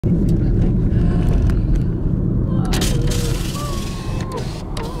My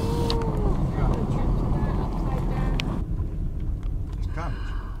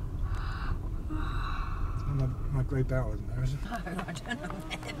grey barrel isn't there, is it? No, I don't know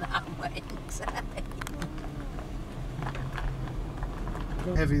where that went.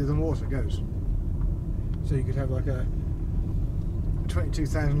 Heavier than water goes. So you could have like a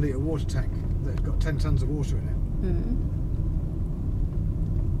 22,000 litre water tank that's got 10 tonnes of water in it.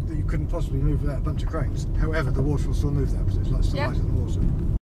 That you couldn't possibly move without a bunch of cranes. However, the water will still move that because it's like still lighter than water.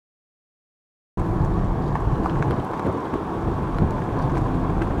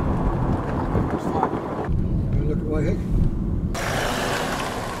 Look at Whitehead.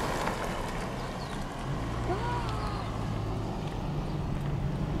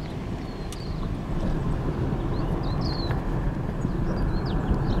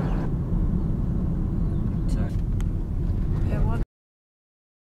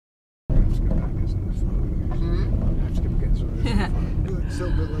 Still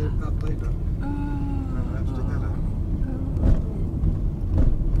a bit up later. I have to dig that out.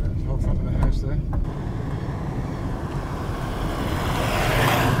 That's the whole front of the house there.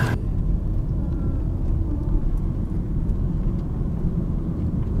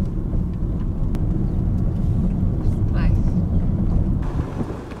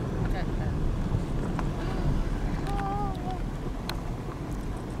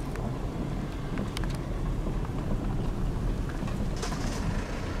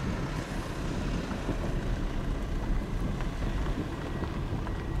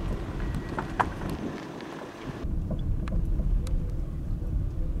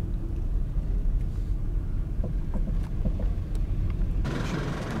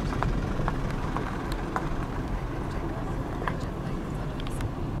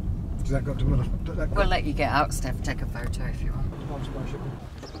 That got demolished. We'll let you get out, Steph, take a photo if you want.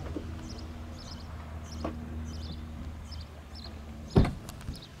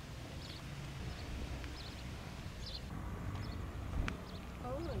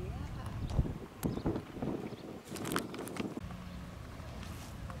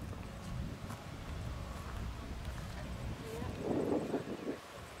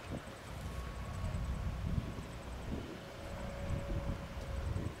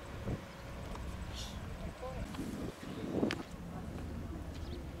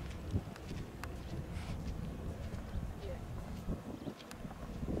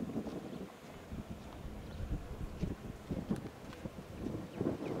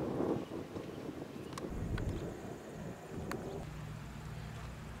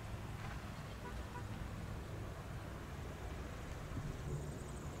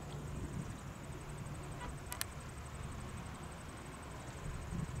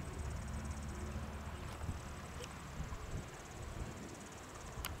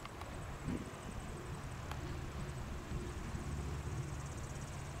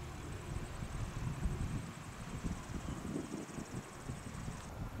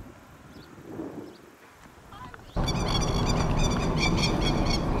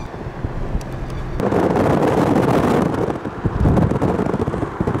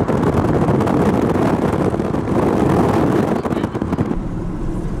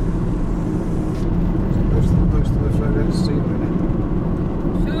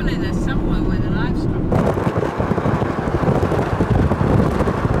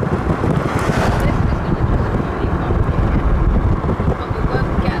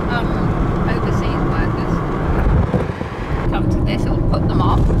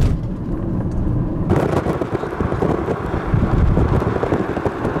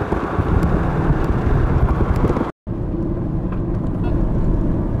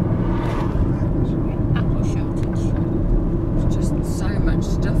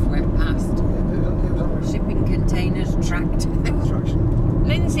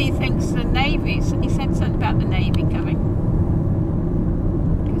 Lindsay thinks the Navy, he said something about the Navy coming.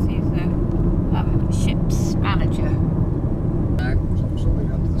 Because he's a ship's manager. No,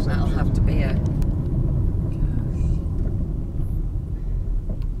 that'll have to be a...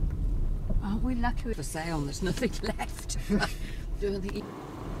 Aren't we lucky? For sale, there's nothing left. Doing the...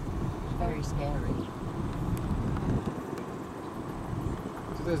 Very scary.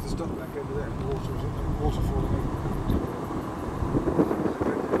 So there's the stock back over there, the water falling over.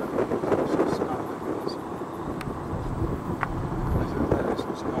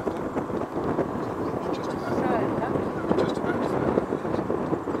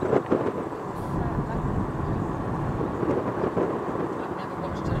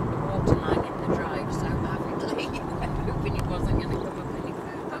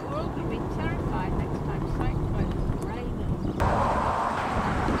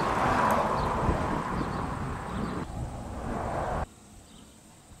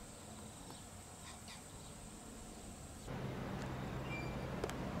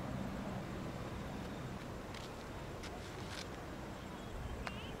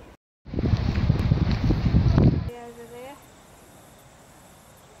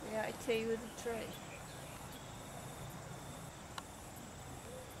 with the tree.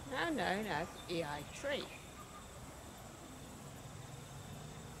 No, no, no. EI tree.